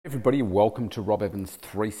Everybody, welcome to Rob Evans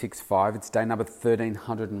 365. It's day number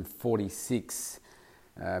 1346.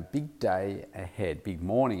 Big day ahead, big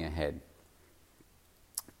morning ahead.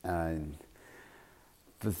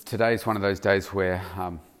 Today's one of those days where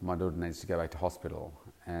my daughter needs to go back to hospital,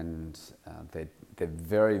 and they're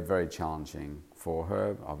very, very challenging for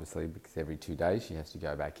her, obviously, because every 2 days she has to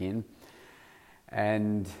go back in.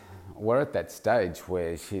 And we're at that stage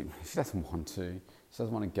where she doesn't want to. She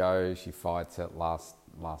doesn't want to go. She fights it. Last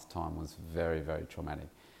time was very, very traumatic.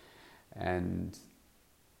 And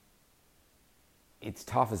it's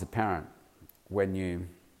tough as a parent when you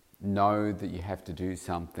know that you have to do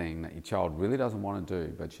something that your child really doesn't want to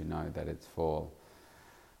do, but you know that it's for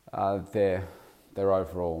their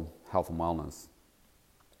overall health and wellness.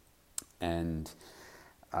 And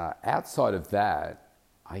outside of that,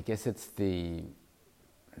 I guess it's the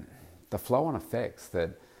flow-on effects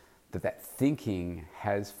that thinking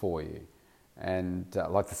has for you. And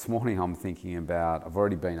like this morning, I'm thinking about, I've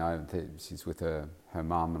already been over there, she's with her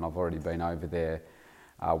mum, and I've already been over there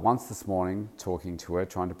once this morning, talking to her,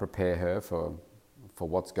 trying to prepare her for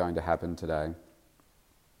what's going to happen today.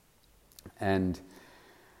 And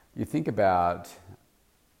you think about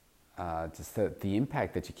just the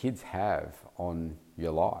impact that your kids have on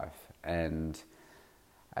your life, and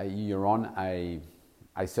you're on a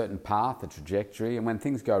certain path, a trajectory, and when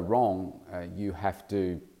things go wrong, you have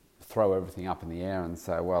to throw everything up in the air and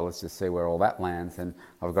say, well, let's just see where all that lands, and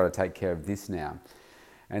I've got to take care of this now.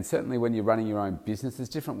 And certainly when you're running your own business, it's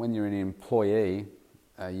different when you're an employee.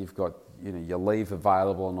 You've got your leave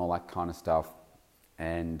available and all that kind of stuff,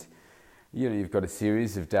 and you've got a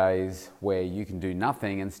series of days where you can do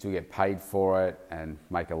nothing and still get paid for it and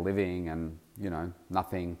make a living, and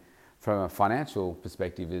nothing from a financial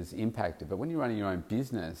perspective is impacted. But when you're running your own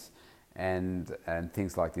business and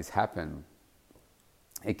things like this happen,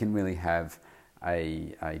 it can really have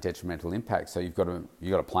a detrimental impact. So you've got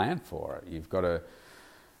to plan for it. You've got to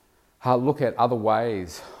look at other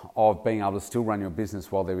ways of being able to still run your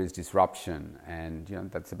business while there is disruption. And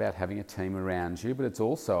that's about having a team around you, but it's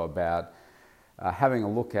also about having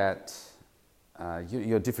a look at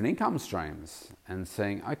your different income streams and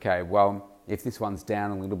saying, okay, well, if this one's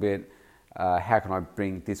down a little bit, how can I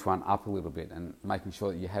bring this one up a little bit, and making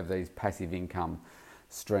sure that you have these passive income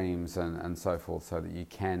streams and so forth, so that you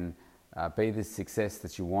can be the success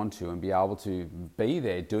that you want to, and be able to be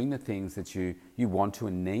there doing the things that you want to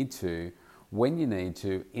and need to when you need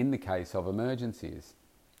to in the case of emergencies.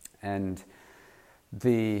 And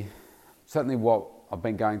certainly what I've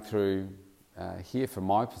been going through here from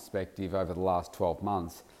my perspective over the last 12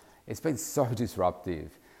 months, it's been so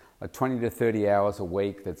disruptive. Like 20 to 30 hours a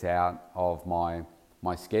week that's out of my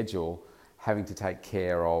schedule, having to take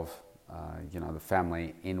care of the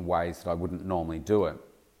family in ways that I wouldn't normally do it.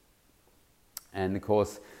 And of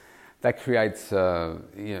course, that creates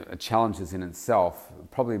challenges in itself.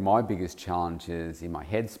 Probably my biggest challenge is in my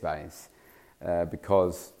headspace,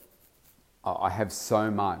 because I have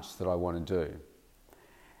so much that I want to do.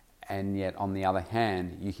 And yet, on the other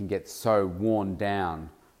hand, you can get so worn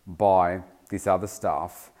down by this other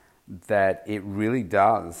stuff that it really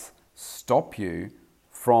does stop you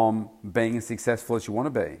from being as successful as you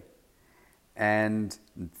want to be. And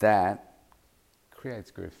that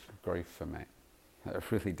creates grief for me.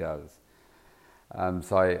 It really does.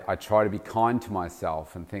 So I try to be kind to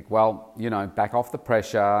myself and think, well, back off the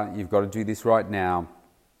pressure. You've got to do this right now.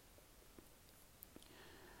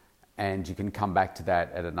 And you can come back to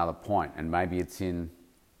that at another point. And maybe it's in,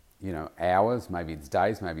 hours, maybe it's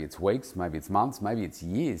days, maybe it's weeks, maybe it's months, maybe it's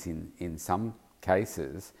years in some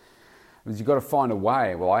cases. Because you've got to find a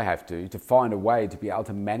way, well, I have to find a way to be able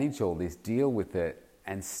to manage all this, deal with it,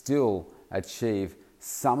 and still achieve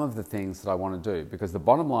some of the things that I want to do. Because the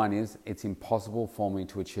bottom line is, it's impossible for me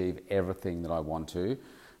to achieve everything that I want to,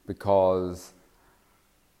 because,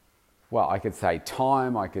 well, I could say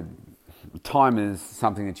time is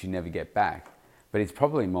something that you never get back, but it's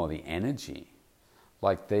probably more the energy.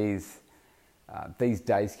 Like these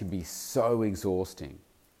days can be so exhausting,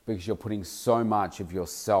 because you're putting so much of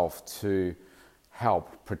yourself to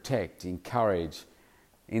help, protect, encourage,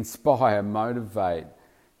 inspire, motivate,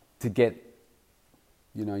 to get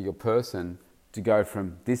your person to go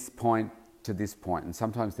from this point to this point. And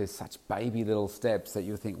sometimes there's such baby little steps that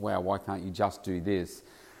you think, wow, why can't you just do this?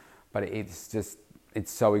 But it's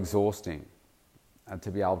so exhausting to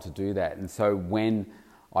be able to do that. And so when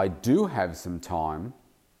I do have some time,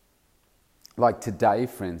 like today,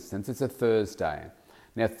 for instance, it's a Thursday.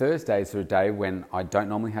 Now, Thursdays are a day when I don't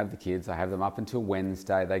normally have the kids. I have them up until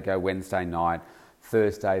Wednesday. They go Wednesday night.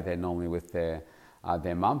 Thursday, they're normally with their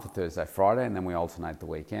mum for Thursday, Friday, and then we alternate the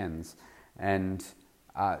weekends. And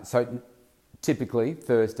So typically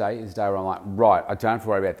Thursday is a day where I'm like, right, I don't have to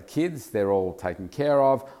worry about the kids. They're all taken care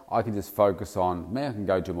of. I can just focus on me. I can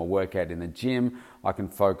go do my workout in the gym. I can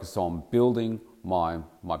focus on building my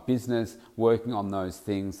business, working on those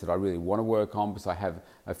things that I really want to work on, because I have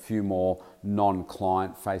a few more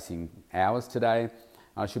non-client facing hours today.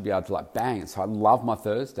 I should be able to bang. So I love my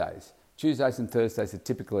Thursdays. Tuesdays and Thursdays are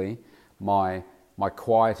typically my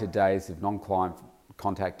quieter days of non-client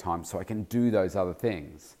contact time, so I can do those other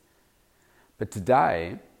things. But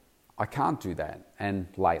today, I can't do that. And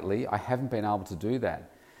lately, I haven't been able to do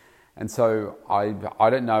that. And so I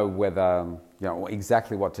don't know whether,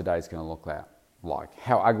 exactly what today's going to look like,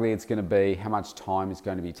 how ugly it's going to be, how much time is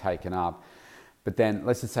going to be taken up. But then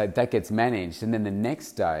let's just say that gets managed, and then the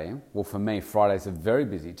next day, well, for me, Fridays are very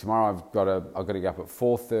busy. Tomorrow I've got to get up at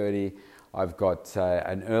 4:30. I've got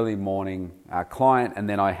an early morning client, and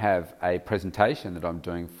then I have a presentation that I'm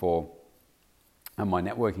doing for my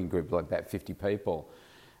networking group, like about 50 people.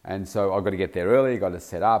 And so I've got to get there early, I've got to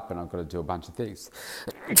set up, and I've got to do a bunch of things.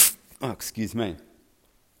 Oh, excuse me.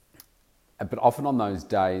 But often on those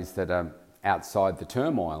days that are outside the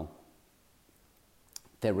turmoil,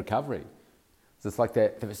 they're recovery. So it's like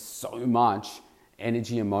there is so much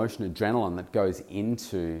energy, emotion, adrenaline that goes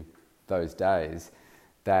into those days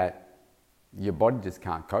that your body just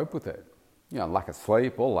can't cope with it. Lack of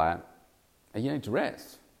sleep, all that, and you need to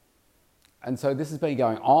rest. And so this has been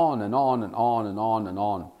going on and on and on and on and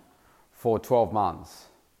on for 12 months.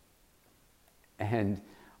 And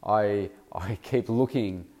I keep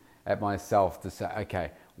looking at myself to say, okay,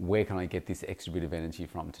 where can I get this extra bit of energy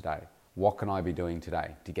from today? What can I be doing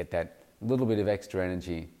today to get that little bit of extra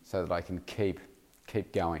energy so that I can keep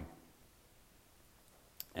going?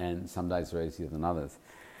 And some days are easier than others.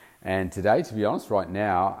 And today, to be honest, right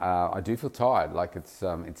now, I do feel tired. Like it's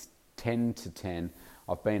 10 to 10.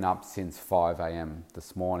 I've been up since 5 a.m.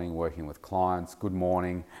 this morning working with clients. Good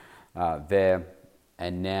morning there.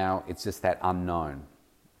 And now it's just that unknown.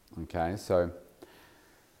 Okay, so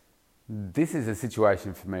this is a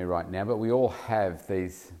situation for me right now, but we all have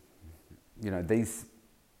these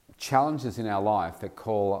challenges in our life that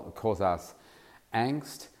cause us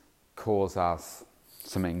angst, cause us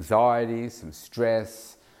some anxiety, some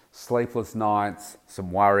stress, sleepless nights,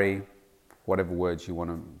 some worry, whatever words you want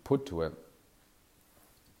to put to it.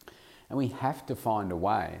 And we have to find a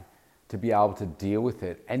way to be able to deal with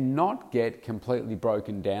it and not get completely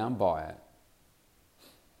broken down by it.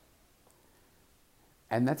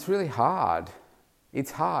 And that's really hard.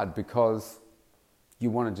 It's hard because you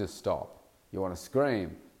want to just stop. You want to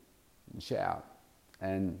scream and shout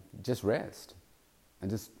and just rest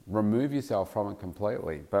and just remove yourself from it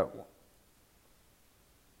completely. But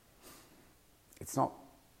it's not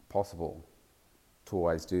possible to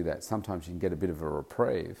always do that. Sometimes you can get a bit of a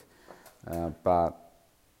reprieve, but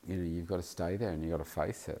you've got to stay there and you've got to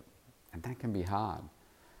face it. And that can be hard.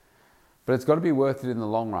 But it's got to be worth it in the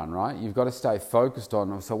long run, right? You've got to stay focused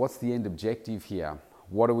on, so what's the end objective here?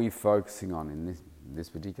 What are we focusing on? In this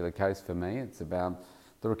particular case for me, it's about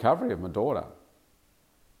the recovery of my daughter.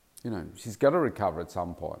 She's got to recover at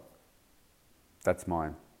some point. That's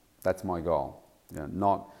my goal.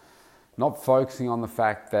 Not focusing on the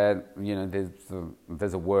fact that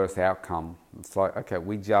there's a worse outcome. It's like, okay,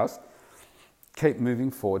 we just keep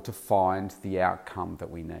moving forward to find the outcome that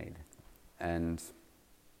we need. And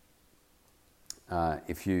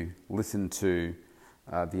if you listen to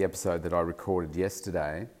the episode that I recorded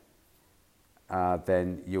yesterday,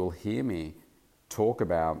 then you'll hear me talk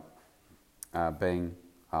about being,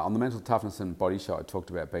 on the Mental Toughness and Body Show, I talked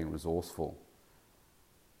about being resourceful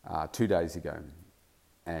 2 days ago.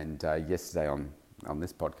 And yesterday on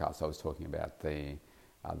this podcast, I was talking about the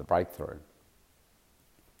breakthrough.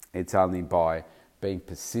 It's only by being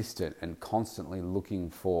persistent and constantly looking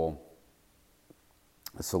for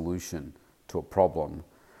a solution to a problem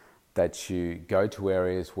that you go to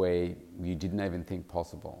areas where you didn't even think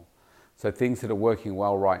possible. So things that are working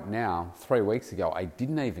well right now, 3 weeks ago, I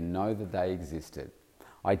didn't even know that they existed.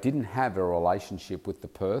 I didn't have a relationship with the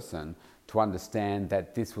person to understand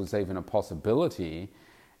that this was even a possibility,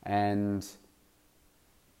 and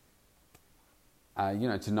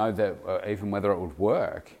to know that even whether it would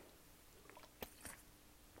work.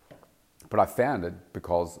 But I found it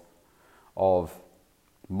because of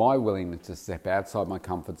my willingness to step outside my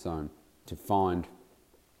comfort zone, to find,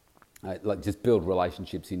 just build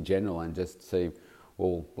relationships in general and just see,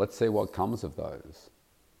 well, let's see what comes of those.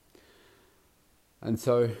 And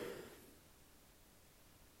so,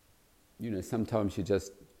 sometimes you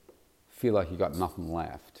just feel like you've got nothing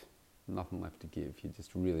left to give. You're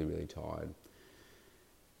just really, really tired.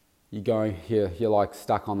 you're like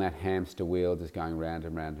stuck on that hamster wheel, just going round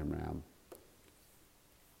and round and round.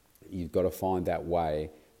 You've got to find that way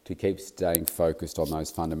to keep staying focused on those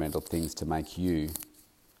fundamental things to make you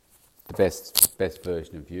the best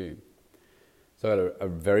version of you. So I've got a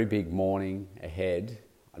very big morning ahead.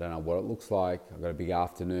 I don't know what it looks like. I've got a big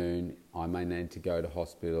afternoon. I may need to go to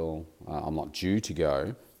hospital. I'm not due to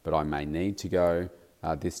go, but I may need to go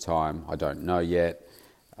this time. I don't know yet.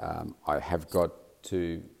 I have got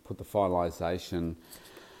to put the finalisation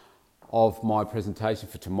of my presentation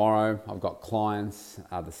for tomorrow. I've got clients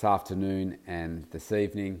this afternoon and this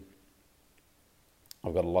evening.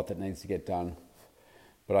 I've got a lot that needs to get done,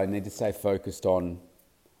 but I need to stay focused on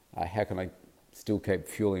how can I still keep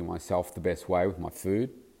fueling myself the best way with my food,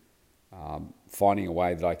 finding a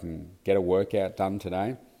way that I can get a workout done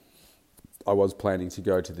today. I was planning to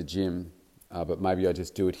go to the gym, but maybe I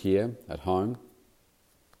just do it here at home.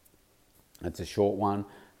 It's a short one,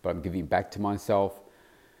 but I'm giving back to myself.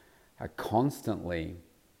 Constantly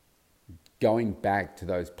going back to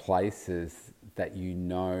those places that you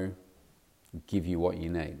know give you what you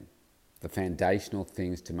need. The foundational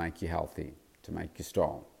things to make you healthy, to make you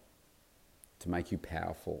strong, to make you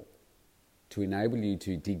powerful, to enable you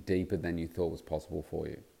to dig deeper than you thought was possible for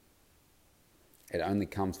you. It only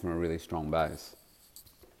comes from a really strong base.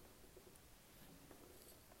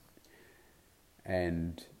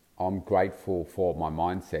 And I'm grateful for my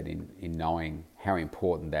mindset in knowing how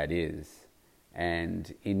important that is,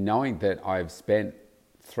 and in knowing that I've spent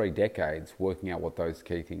 3 decades working out what those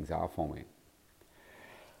key things are for me.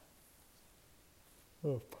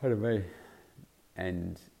 Oh, pardon me.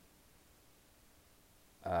 And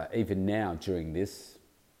even now, during this,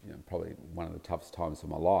 probably one of the toughest times of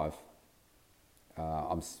my life,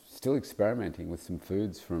 I'm still experimenting with some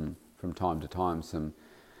foods from time to time, some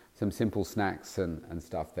simple snacks and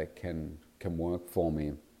stuff that can work for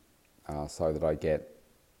me, so that I get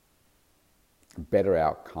better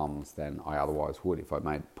outcomes than I otherwise would if I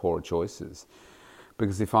made poorer choices.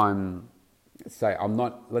 Because if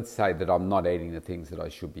let's say that I'm not eating the things that I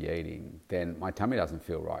should be eating, then my tummy doesn't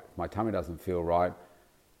feel right. If my tummy doesn't feel right,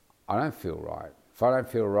 I don't feel right. If I don't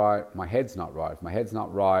feel right, my head's not right. If my head's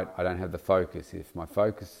not right, I don't have the focus. If my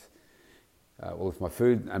food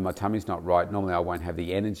and my tummy's not right, normally I won't have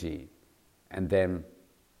the energy. And then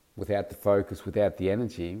without the focus, without the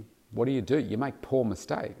energy, what do? You make poor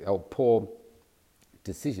mistakes, or poor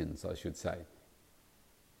decisions, I should say.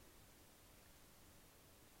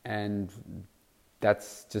 And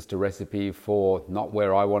that's just a recipe for not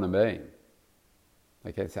where I want to be.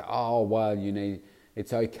 Okay, so,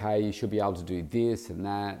 it's okay, you should be able to do this and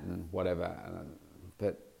that and whatever.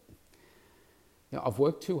 But I've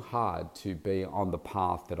worked too hard to be on the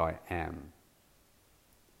path that I am.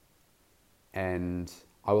 And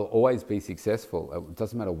I will always be successful. It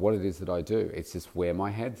doesn't matter what it is that I do. It's just where my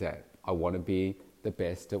head's at. I want to be the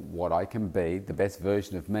best at what I can be, the best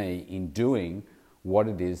version of me in doing what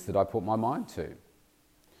it is that I put my mind to.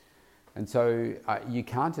 And so you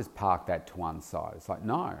can't just park that to one side. It's like,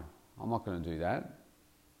 no, I'm not going to do that.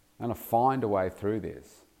 I'm going to find a way through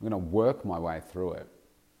this. I'm going to work my way through it.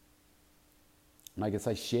 And I guess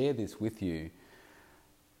I share this with you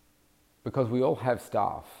because we all have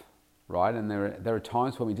stuff, right? And there are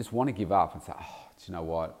times when we just want to give up and say, do you know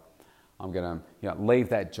what? I'm going to leave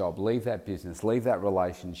that job, leave that business, leave that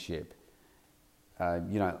relationship.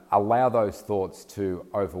 Allow those thoughts to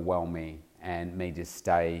overwhelm me and me just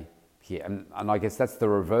stay here. And I guess that's the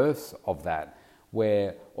reverse of that,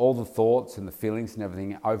 where all the thoughts and the feelings and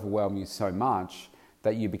everything overwhelm you so much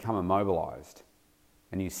that you become immobilized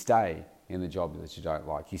and you stay in the job that you don't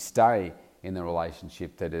like. You stay in the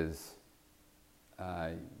relationship that is,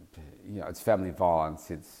 it's family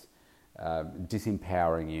violence, it's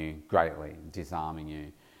disempowering you greatly, disarming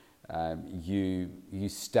you. You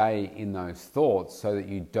stay in those thoughts so that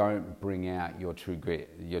you don't bring out your true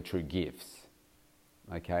gifts.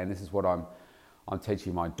 Okay, and this is what I'm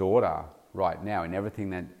teaching my daughter right now in everything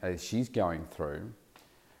that she's going through.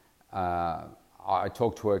 I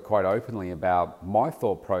talk to her quite openly about my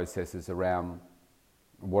thought processes around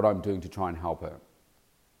what I'm doing to try and help her.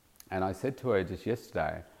 And I said to her just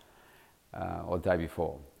yesterday, or the day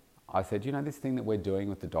before, I said, this thing that we're doing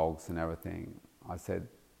with the dogs and everything, I said,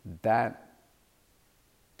 that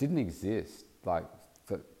didn't exist like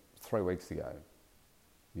 3 weeks ago,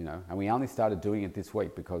 and we only started doing it this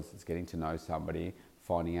week because it's getting to know somebody,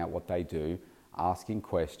 finding out what they do, asking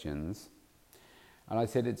questions. And I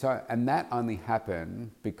said, and that only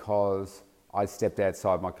happened because I stepped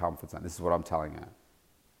outside my comfort zone. This is what I'm telling her.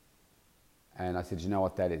 And I said, you know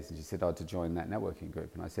what that is? And she said, to join that networking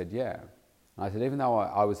group. And I said, yeah. And I said, even though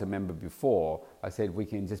I was a member before, I said, we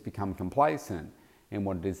can just become complacent in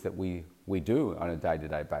what it is that we do on a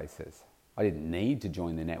day-to-day basis. I didn't need to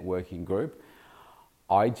join the networking group.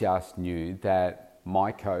 I just knew that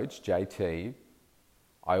my coach, JT,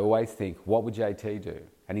 I always think, what would JT do?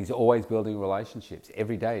 And he's always building relationships.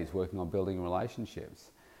 Every day he's working on building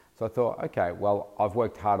relationships. So I thought, okay, well, I've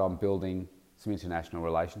worked hard on building some international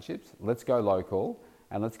relationships. Let's go local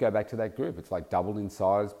and let's go back to that group. It's like doubled in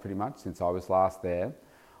size pretty much since I was last there.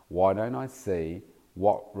 Why don't I see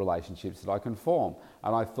what relationships that I can form?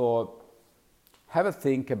 And I thought, have a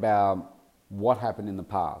think about what happened in the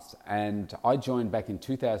past. And I joined back in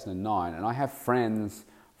 2009, and I have friends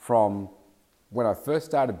from when I first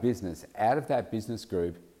started business out of that business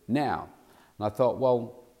group now. And I thought,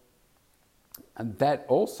 well, and that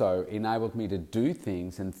also enabled me to do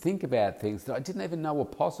things and think about things that I didn't even know were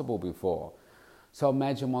possible before. So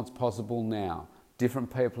imagine what's possible now.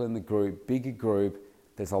 Different people in the group, bigger group,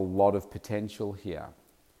 there's a lot of potential here.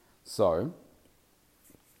 So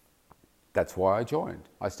that's why I joined.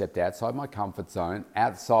 I stepped outside my comfort zone,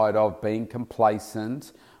 outside of being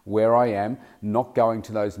complacent where I am, not going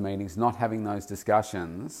to those meetings, not having those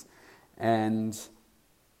discussions. And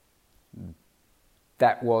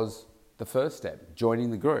that was the first step, joining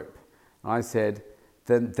the group. And I said,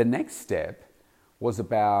 the next step was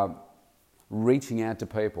about reaching out to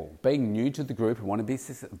people, being new to the group and want to be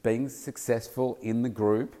being successful in the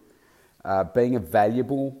group, being a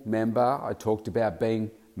valuable member. I talked about being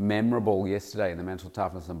memorable yesterday in the Mental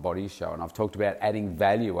Toughness and Body Show, and I've talked about adding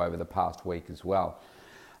value over the past week as well.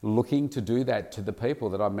 Looking to do that to the people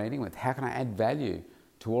that I'm meeting with. How can I add value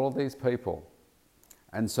to all of these people?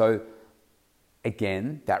 And so,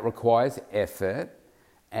 again, that requires effort,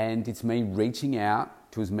 and it's me reaching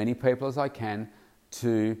out to as many people as I can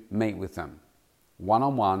to meet with them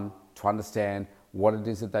one-on-one to understand what it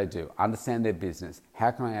is that they do, understand their business.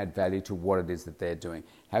 How can I add value to what it is that they're doing?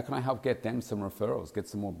 How can I help get them some referrals, get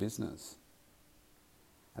some more business?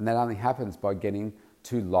 And that only happens by getting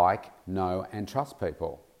to like, know, and trust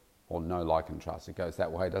people. Or know, like, and trust. It goes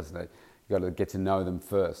that way, doesn't it? You've got to get to know them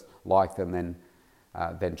first, like them,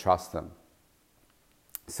 then trust them.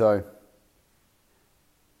 So,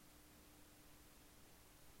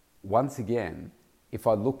 once again, if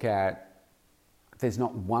I look at, there's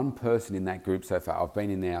not one person in that group so far. I've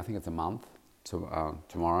been in there, I think it's a month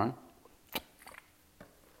tomorrow.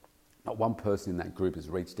 Not one person in that group has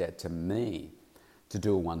reached out to me to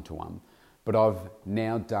do a one-to-one. But I've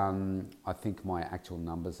now done, I think my actual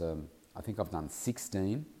numbers are, I think I've done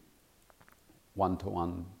 16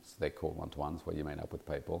 one-to-ones. They're called one-to-ones where you meet up with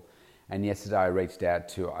people. And yesterday I reached out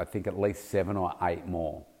to, I think, at least 7 or 8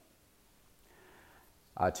 more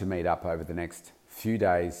to meet up over the next few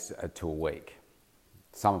days to a week.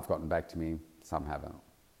 Some have gotten back to me, some haven't.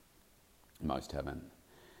 Most haven't.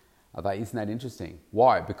 Isn't that interesting?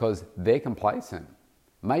 Why? Because they're complacent.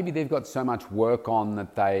 Maybe they've got so much work on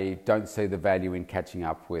that they don't see the value in catching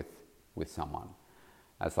up with someone.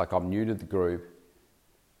 It's like, I'm new to the group,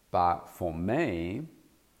 but for me,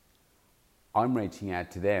 I'm reaching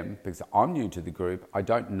out to them because I'm new to the group. I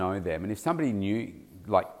don't know them. And if somebody new,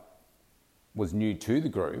 was new to the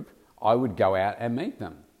group, I would go out and meet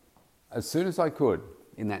them as soon as I could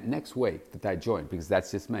in that next week that they joined, because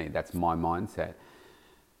that's just me. That's my mindset.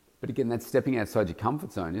 But again, that's stepping outside your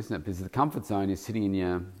comfort zone, isn't it? Because the comfort zone is sitting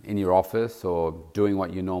in your office or doing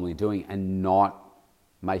what you're normally doing and not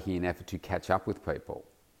making an effort to catch up with people.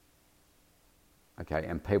 Okay,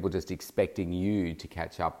 and people just expecting you to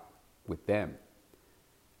catch up with them,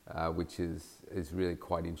 which is really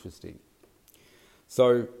quite interesting.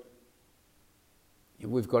 So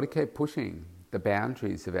we've got to keep pushing the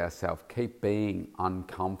boundaries of ourselves, keep being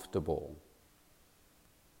uncomfortable.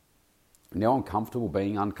 Now I'm comfortable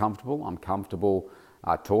being uncomfortable. I'm comfortable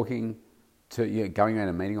talking to, going around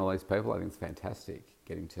and meeting all these people. I think it's fantastic,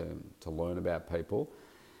 getting to learn about people.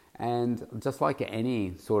 And just like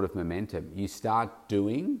any sort of momentum, you start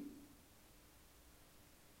doing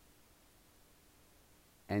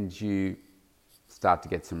and you start to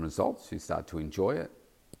get some results, you start to enjoy it,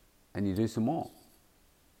 and you do some more.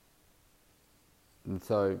 And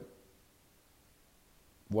so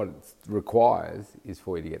what it requires is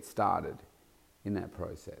for you to get started in that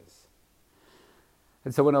process.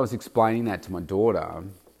 And so when I was explaining that to my daughter,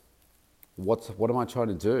 what am I trying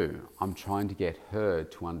to do? I'm trying to get her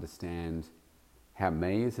to understand how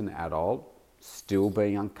me as an adult, still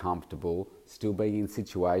being uncomfortable, still being in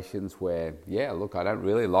situations where, yeah, look, I don't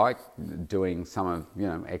really like doing some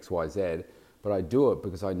of, X, Y, Z, but I do it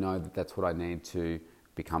because I know that that's what I need to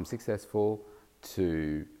become successful,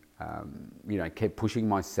 to keep pushing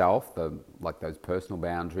myself, like those personal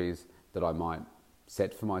boundaries, that I might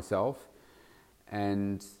set for myself.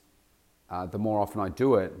 And the more often I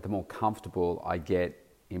do it, the more comfortable I get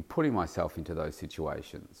in putting myself into those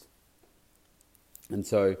situations. And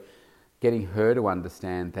so getting her to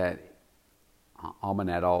understand that I'm an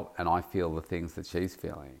adult and I feel the things that she's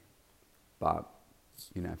feeling. But,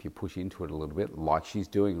 if you push into it a little bit, like she's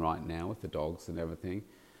doing right now with the dogs and everything,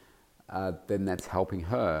 then that's helping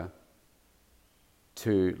her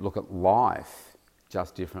to look at life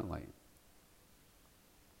just differently.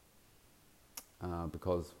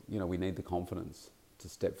 Because, we need the confidence to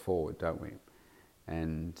step forward, don't we?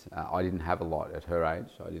 And I didn't have a lot at her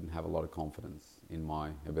age. I didn't have a lot of confidence in my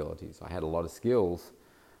abilities. I had a lot of skills,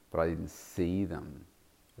 but I didn't see them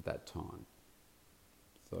at that time.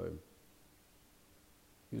 So,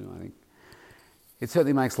 I think it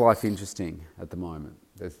certainly makes life interesting at the moment.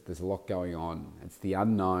 There's a lot going on. It's the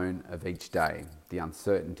unknown of each day, the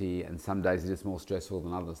uncertainty, and some days are just more stressful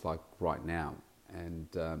than others, like right now. And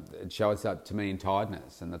it shows up to me in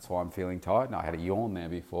tiredness, and that's why I'm feeling tired. And I had a yawn there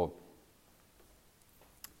before.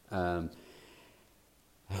 But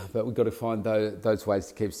we've got to find those ways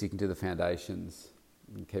to keep sticking to the foundations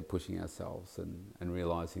and keep pushing ourselves and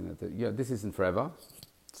realising that this isn't forever.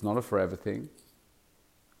 It's not a forever thing.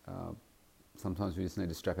 Sometimes we just need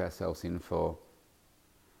to strap ourselves in for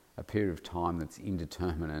a period of time that's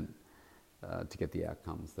indeterminate to get the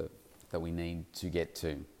outcomes that we need to get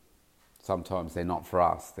to. Sometimes they're not for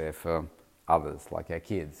us, they're for others, like our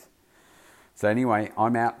kids. So anyway,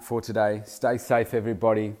 I'm out for today. Stay safe,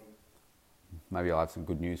 everybody. Maybe I'll have some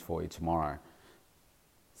good news for you tomorrow.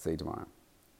 See you tomorrow.